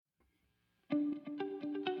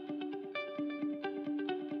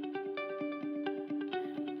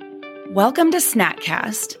Welcome to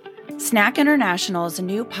Snackcast, Snack International's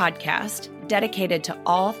new podcast dedicated to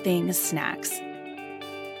all things snacks.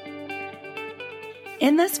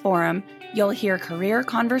 In this forum, you'll hear career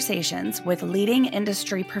conversations with leading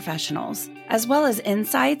industry professionals, as well as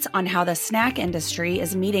insights on how the snack industry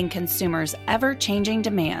is meeting consumers' ever-changing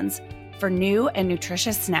demands for new and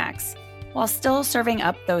nutritious snacks, while still serving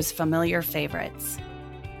up those familiar favorites.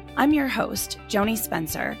 I'm your host, Joni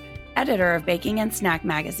Spencer, editor of Baking and Snack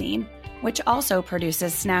Magazine, which also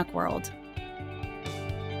produces Snack World.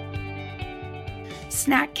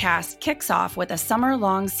 Snackcast kicks off with a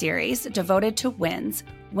summer-long series devoted to WINS,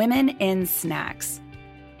 Women in Snacks.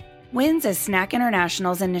 WINS is Snack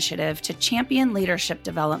International's initiative to champion leadership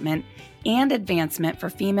development and advancement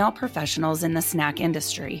for female professionals in the snack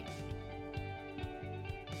industry.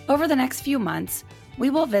 Over the next few months,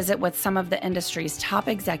 we will visit with some of the industry's top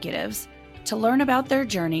executives to learn about their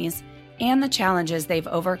journeys and the challenges they've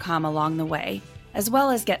overcome along the way, as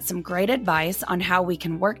well as get some great advice on how we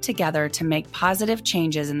can work together to make positive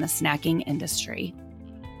changes in the snacking industry.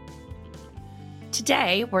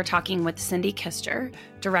 Today, we're talking with Cindy Kister,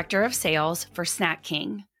 Director of Sales for Snack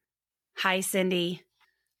King. Hi, Cindy.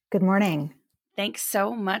 Good morning. Thanks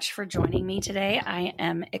so much for joining me today. I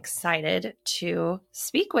am excited to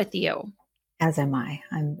speak with you. As am I.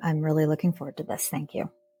 I'm really looking forward to this. Thank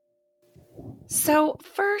you. So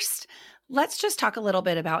first, let's just talk a little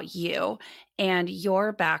bit about you and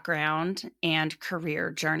your background and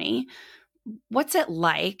career journey. What's it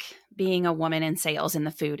like being a woman in sales in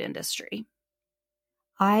the food industry?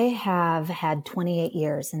 I have had 28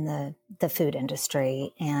 years in the food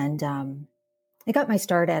industry, and I got my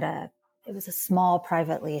start at it was a small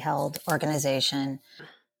privately held organization.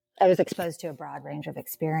 I was exposed to a broad range of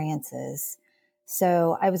experiences.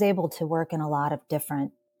 So I was able to work in a lot of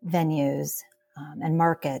different venues and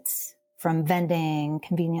markets, from vending,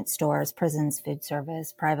 convenience stores, prisons, food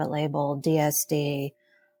service, private label, DSD,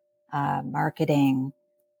 marketing,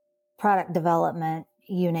 product development,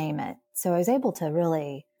 you name it. So I was able to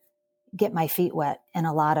really get my feet wet in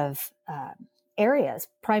a lot of areas,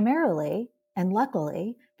 primarily and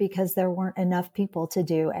luckily because there weren't enough people to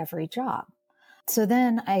do every job. So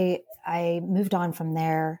then I moved on from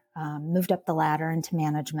there, moved up the ladder into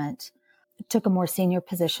management, took a more senior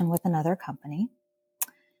position with another company.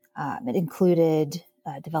 It included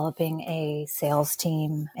developing a sales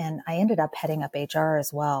team, and I ended up heading up HR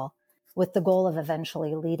as well, with the goal of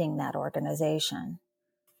eventually leading that organization.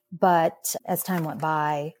 But as time went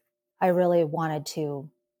by, I really wanted to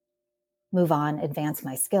move on, advance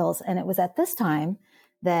my skills. And it was at this time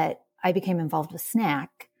that I became involved with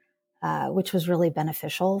Snack, which was really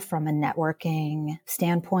beneficial from a networking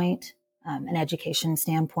standpoint, an education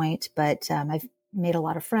standpoint. But I've made a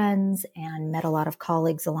lot of friends and met a lot of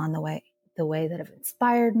colleagues along the way that have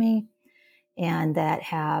inspired me and that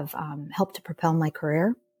have helped to propel my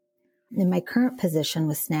career. In my current position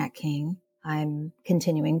with Snack King, I'm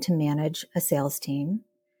continuing to manage a sales team,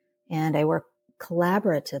 and I work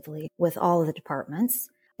collaboratively with all of the departments,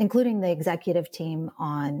 including the executive team,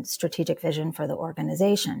 on strategic vision for the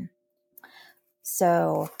organization.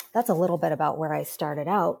 So that's a little bit about where I started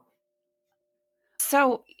out.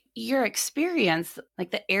 So your experience,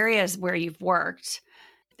 like the areas where you've worked,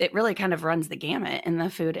 it really kind of runs the gamut in the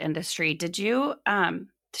food industry. Did you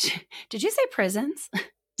say prisons?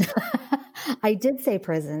 I did say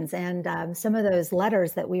prisons, and some of those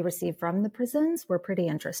letters that we received from the prisons were pretty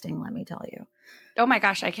interesting, let me tell you. Oh my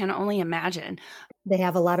gosh, I can only imagine. They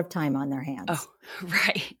have a lot of time on their hands. Oh,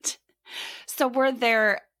 right. So were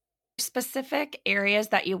there specific areas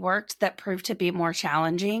that you worked that proved to be more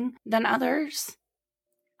challenging than others?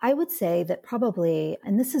 I would say that probably,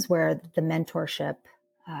 and this is where the mentorship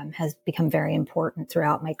has become very important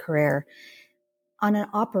throughout my career, on an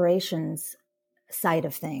operations side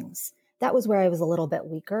of things, that was where I was a little bit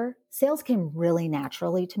weaker. Sales came really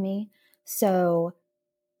naturally to me. So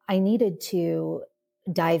I needed to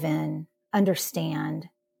dive in, understand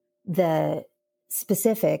the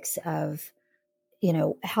specifics of,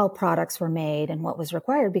 how products were made and what was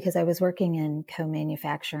required, because I was working in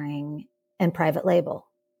co-manufacturing and private label.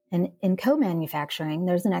 And in co-manufacturing,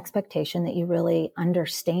 there's an expectation that you really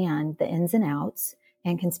understand the ins and outs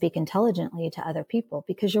and can speak intelligently to other people,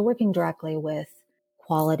 because you're working directly with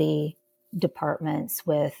quality departments,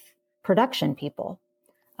 with production people.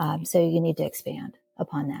 So you need to expand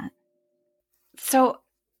upon that. So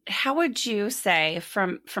how would you say,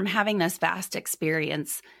 from having this vast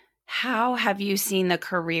experience, how have you seen the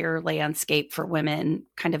career landscape for women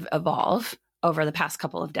kind of evolve over the past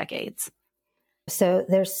couple of decades? So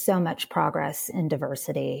there's so much progress in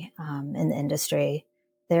diversity in the industry.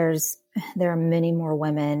 there are many more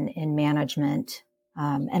women in management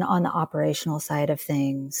and on the operational side of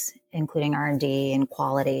things, including R&D and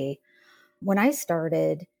quality. When I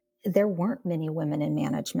started, there weren't many women in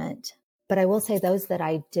management, but I will say those that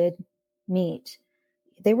I did meet,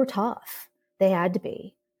 they were tough. They had to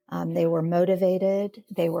be. They were motivated.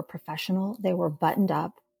 They were professional. They were buttoned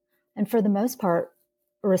up, and for the most part,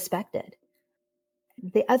 respected.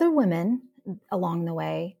 The other women along the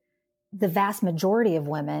way, the vast majority of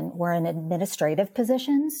women were in administrative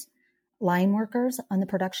positions, line workers on the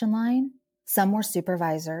production line. Some were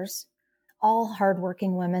supervisors, all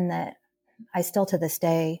hardworking women that I still to this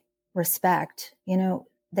day respect. You know,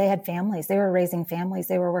 they had families, they were raising families,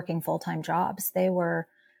 they were working full-time jobs. They were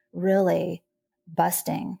really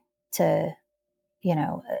busting to,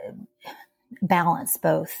 balance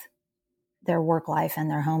both their work life and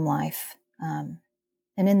their home life. And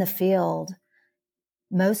in the field,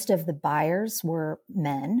 most of the buyers were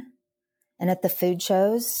men. And at the food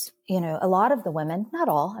shows, a lot of the women, not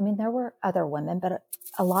all, I mean, there were other women, but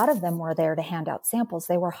a lot of them were there to hand out samples.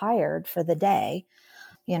 They were hired for the day.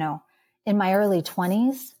 In my early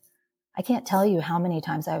 20s, I can't tell you how many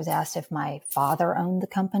times I was asked if my father owned the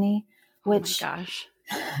company, which, oh my gosh,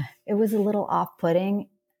 it was a little off-putting,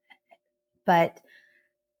 but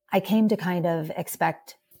I came to kind of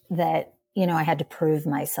expect that, I had to prove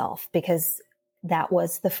myself, because that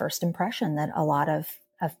was the first impression that a lot of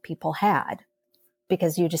people had,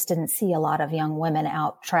 because you just didn't see a lot of young women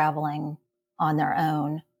out traveling on their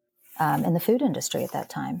own in the food industry at that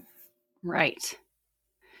time. Right.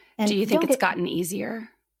 And do you think it's gotten easier?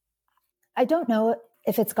 I don't know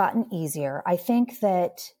if it's gotten easier. I think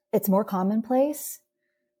that it's more commonplace.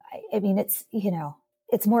 I mean,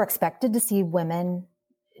 it's more expected to see women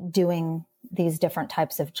doing these different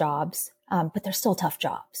types of jobs, but they're still tough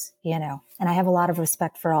jobs, and I have a lot of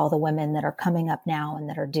respect for all the women that are coming up now and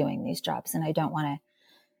that are doing these jobs. And I don't want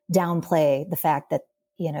to downplay the fact that,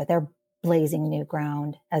 they're blazing new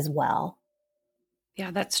ground as well.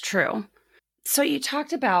 Yeah, that's true. So you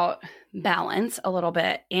talked about balance a little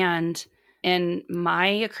bit, and in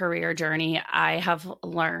my career journey, I have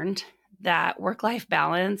learned that work-life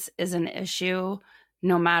balance is an issue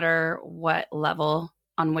no matter what level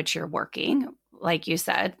on which you're working. Like you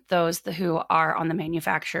said, those who are on the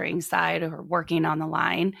manufacturing side or working on the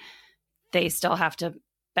line, they still have to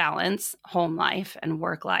balance home life and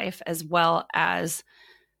work life, as well as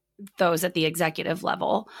those at the executive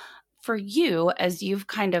level. For you, as you've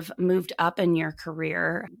kind of moved up in your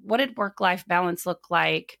career, what did work-life balance look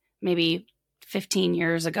like maybe 15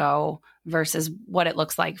 years ago versus what it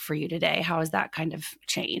looks like for you today? How has that kind of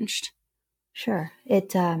changed? Sure.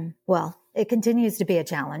 It continues to be a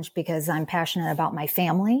challenge because I'm passionate about my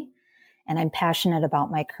family and I'm passionate about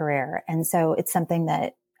my career. And so it's something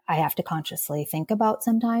that I have to consciously think about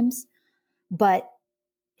sometimes, but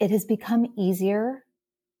it has become easier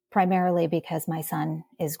primarily because my son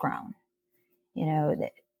is grown.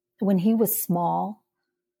 When he was small,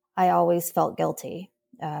 I always felt guilty.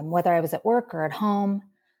 Whether I was at work or at home,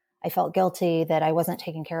 I felt guilty that I wasn't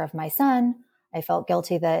taking care of my son. I felt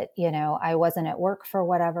guilty that, I wasn't at work for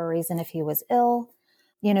whatever reason if he was ill.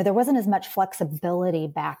 There wasn't as much flexibility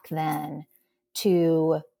back then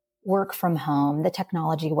to work from home. The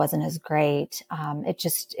technology wasn't as great.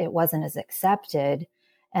 It wasn't as accepted.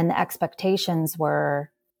 And the expectations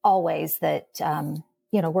were always that,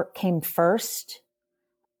 work came first.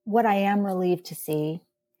 What I am relieved to see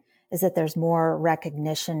is that there's more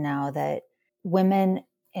recognition now that women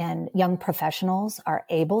and young professionals are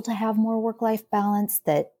able to have more work-life balance,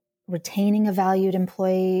 that retaining a valued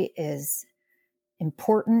employee is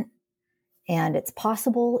important and it's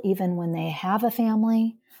possible even when they have a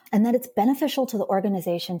family, and that it's beneficial to the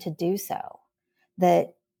organization to do so.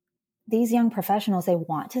 That these young professionals, they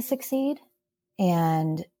want to succeed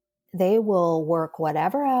and they will work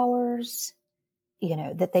whatever hours,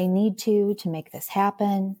 that they need to make this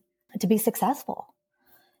happen, to be successful.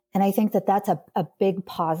 And I think that that's a big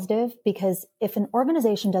positive, because if an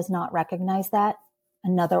organization does not recognize that,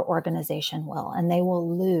 another organization will, and they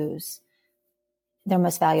will lose their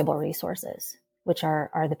most valuable resources, which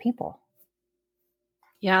are the people.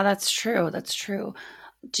 Yeah, that's true. That's true.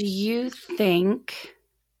 Do you think,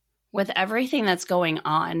 with everything that's going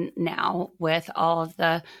on now, with all of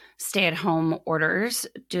the stay-at-home orders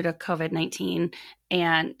due to COVID-19,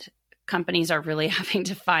 and companies are really having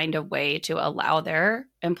to find a way to allow their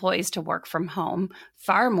employees to work from home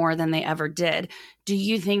far more than they ever did, do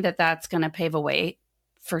you think that that's going to pave a way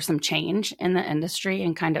for some change in the industry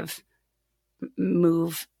and kind of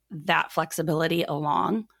move that flexibility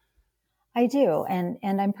along? I do. And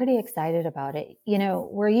I'm pretty excited about it. You know,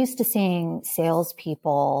 we're used to seeing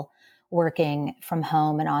salespeople working from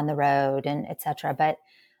home and on the road and et cetera. But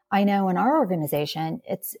I know in our organization,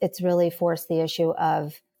 it's really forced the issue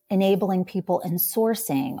of enabling people in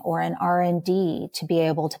sourcing or in R&D to be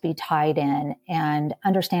able to be tied in and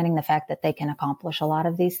understanding the fact that they can accomplish a lot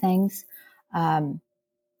of these things.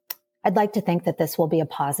 I'd like to think that this will be a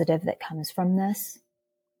positive that comes from this.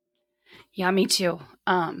 Yeah, me too.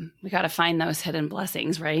 We got to find those hidden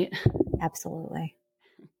blessings, right? Absolutely.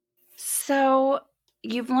 So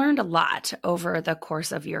you've learned a lot over the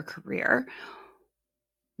course of your career.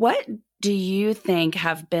 What do you think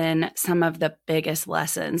have been some of the biggest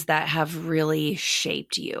lessons that have really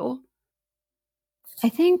shaped you? I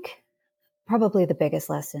think probably the biggest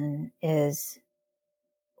lesson is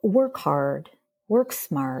work hard, work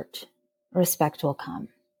smart, respect will come.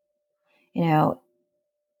 You know,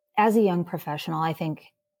 as a young professional, I think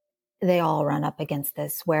they all run up against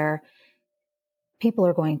this where people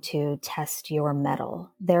are going to test your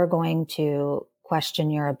mettle. They're going to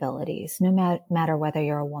question your abilities, no matter whether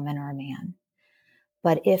you're a woman or a man.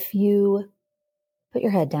 But if you put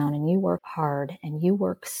your head down and you work hard and you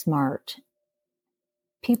work smart,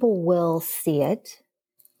 people will see it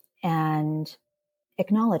and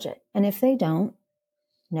acknowledge it. And if they don't,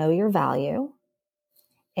 know your value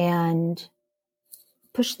and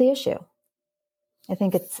push the issue. I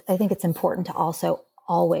think it's important to also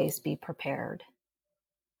always be prepared.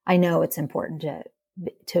 I know it's important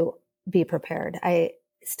to be prepared. I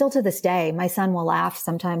still to this day, my son will laugh.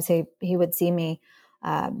 Sometimes he would see me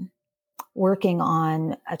working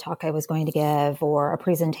on a talk I was going to give or a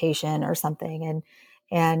presentation or something,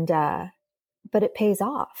 but it pays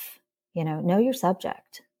off. You know your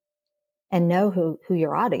subject and know who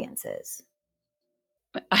your audience is.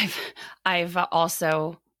 I've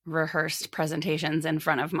also rehearsed presentations in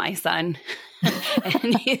front of my son.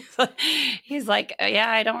 And he's like, yeah,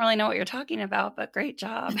 I don't really know what you're talking about, but great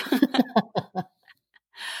job.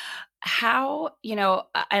 How,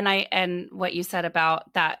 and what you said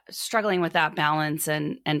about that, struggling with that balance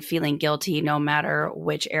and feeling guilty no matter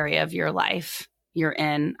which area of your life you're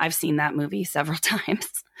in. I've seen that movie several times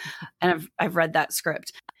and I've read that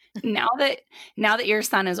script. Now that your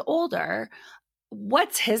son is older,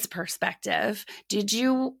 what's his perspective? Did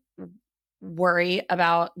you worry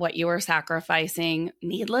about what you were sacrificing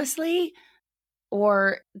needlessly?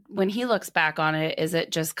 Or when he looks back on it, is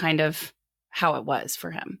it just kind of how it was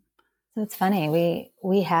for him? So it's funny.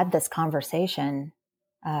 We had this conversation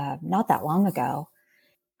not that long ago.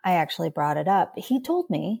 I actually brought it up. He told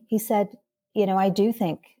me, he said, I do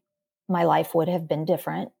think my life would have been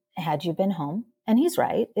different had you been home. And he's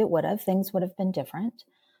right. It would have. Things would have been different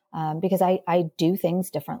because I do things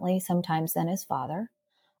differently sometimes than his father.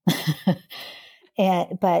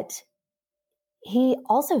 But he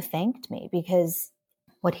also thanked me because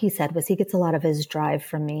what he said was he gets a lot of his drive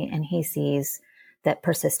from me and he sees that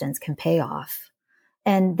persistence can pay off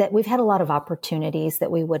and that we've had a lot of opportunities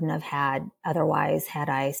that we wouldn't have had otherwise had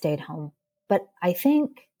I stayed home. But I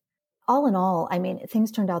think all in all, I mean,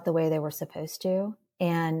 things turned out the way they were supposed to.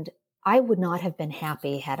 And I would not have been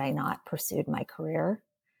happy had I not pursued my career.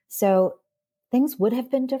 So things would have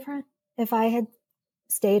been different if I had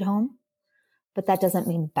stayed home, but that doesn't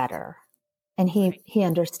mean better. And he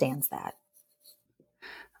understands that.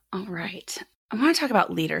 All right. I want to talk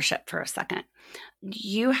about leadership for a second.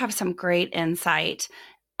 You have some great insight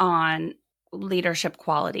on leadership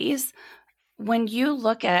qualities. When you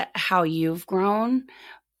look at how you've grown,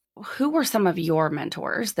 who were some of your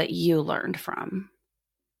mentors that you learned from?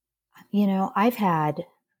 I've had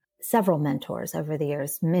several mentors over the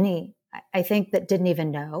years, many, I think, that didn't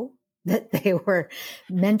even know that they were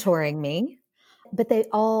mentoring me, but they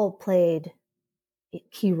all played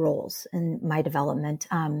key roles in my development.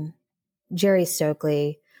 Jerry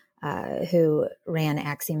Stokely, who ran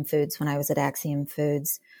Axiom Foods when I was at Axiom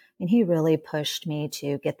Foods, he really pushed me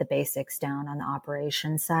to get the basics down on the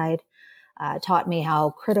operations side, taught me how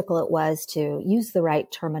critical it was to use the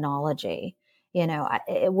right terminology.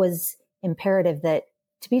 It was imperative that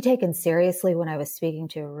to be taken seriously when I was speaking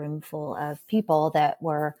to a room full of people that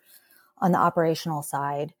were on the operational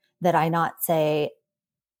side, that I not say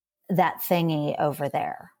that thingy over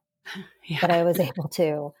there, but I was able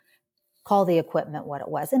to call the equipment what it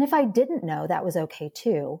was. And if I didn't know, that was okay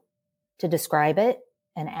too, to describe it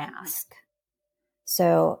and ask.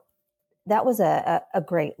 So that was a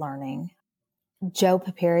great learning. Joe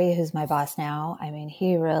Papiri, who's my boss now,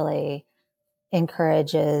 he really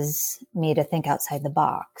encourages me to think outside the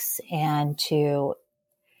box and to,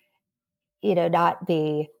 not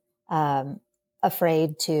be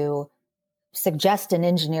afraid to suggest an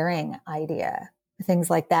engineering idea, things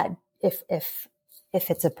like that, if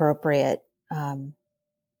it's appropriate.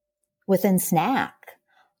 Within Snack,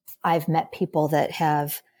 I've met people that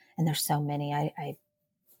have, and there's so many, I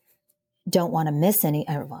don't want to miss any.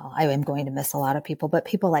 Well, I am going to miss a lot of people, but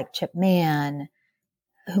people like Chip Mann,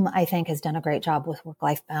 whom I think has done a great job with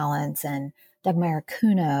work-life balance, and Doug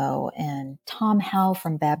Maricuno, and Tom Howe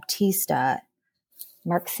from Baptista,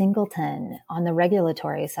 Mark Singleton on the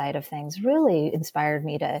regulatory side of things, really inspired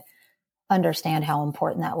me to understand how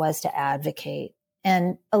important that was to advocate.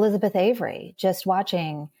 And Elizabeth Avery, just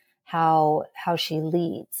watching how she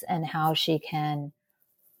leads and how she can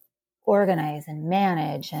organize and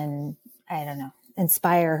manage and, I don't know,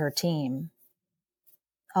 inspire her team.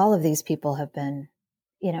 All of these people have been,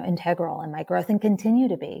 integral in my growth and continue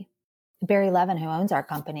to be. Barry Levin, who owns our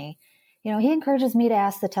company, he encourages me to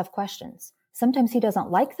ask the tough questions. Sometimes he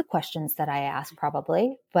doesn't like the questions that I ask,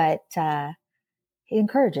 probably, but he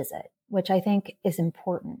encourages it, which I think is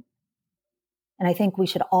important. And I think we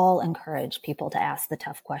should all encourage people to ask the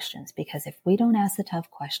tough questions, because if we don't ask the tough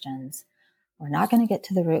questions, we're not going to get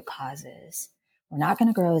to the root causes. We're not going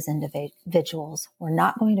to grow as individuals. We're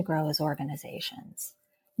not going to grow as organizations.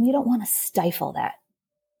 And you don't want to stifle that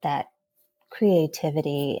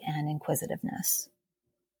creativity and inquisitiveness.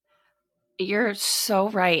 You're so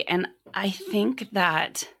right. And I think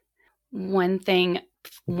that one thing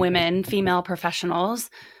female professionals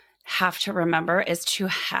have to remember is to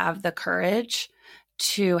have the courage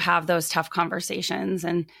to have those tough conversations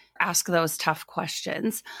and ask those tough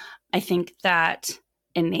questions. I think that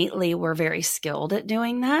innately we're very skilled at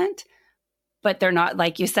doing that, but they're not,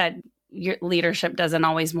 like you said, your leadership doesn't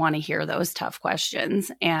always want to hear those tough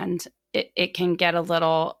questions, and it can get a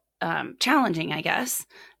little challenging, I guess,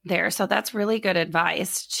 there. So that's really good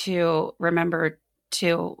advice to remember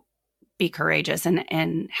to be courageous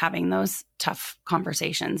and having those tough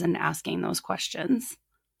conversations and asking those questions.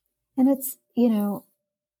 And it's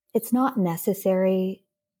not necessary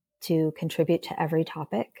to contribute to every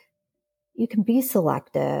topic. You can be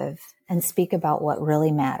selective and speak about what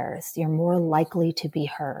really matters. You're more likely to be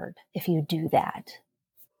heard if you do that.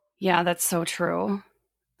 Yeah, that's so true.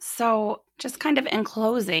 So just kind of in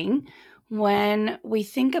closing, when we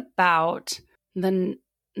think about the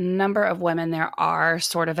number of women there are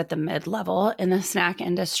sort of at the mid-level in the snack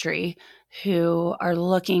industry who are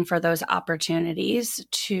looking for those opportunities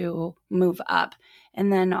to move up, and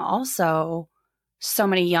then also so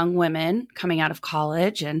many young women coming out of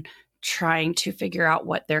college and trying to figure out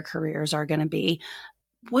what their careers are going to be,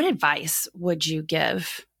 what advice would you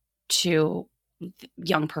give to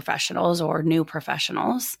young professionals or new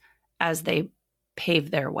professionals as they pave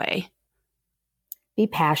their way? Be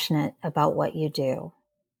passionate about what you do.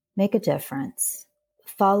 Make a difference.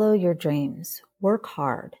 Follow your dreams. Work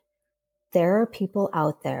hard. There are people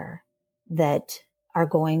out there that are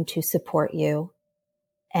going to support you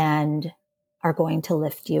and are going to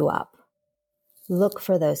lift you up. Look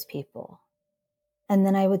for those people. And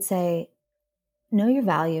then I would say, know your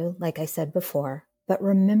value, like I said before, but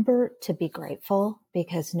remember to be grateful,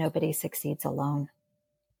 because nobody succeeds alone.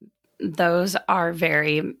 Those are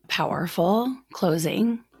very powerful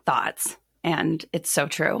closing thoughts, and it's so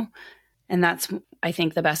true. And that's, I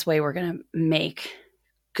think, the best way we're going to make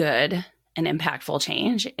good and impactful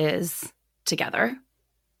change is together.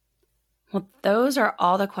 Well, those are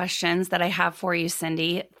all the questions that I have for you,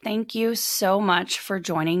 Cindy. Thank you so much for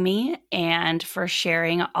joining me and for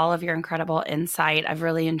sharing all of your incredible insight. I've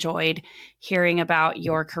really enjoyed hearing about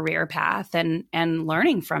your career path and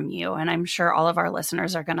learning from you. And I'm sure all of our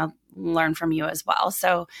listeners are going to learn from you as well.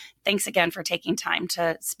 So thanks again for taking time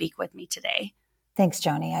to speak with me today. Thanks,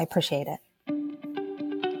 Joni. I appreciate it.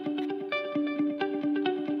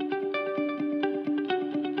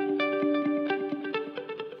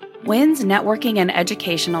 WIN's networking and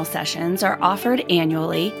educational sessions are offered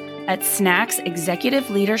annually at Snack's Executive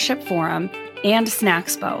Leadership Forum and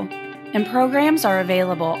Snackspo, and programs are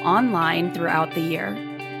available online throughout the year.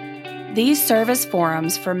 These serve as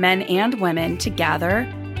forums for men and women to gather,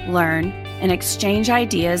 learn, and exchange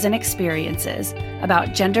ideas and experiences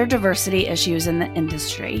about gender diversity issues in the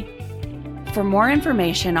industry. For more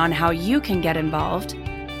information on how you can get involved,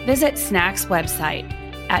 visit Snack's website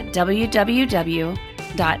at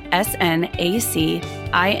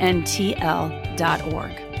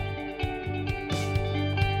www.snacintl.org.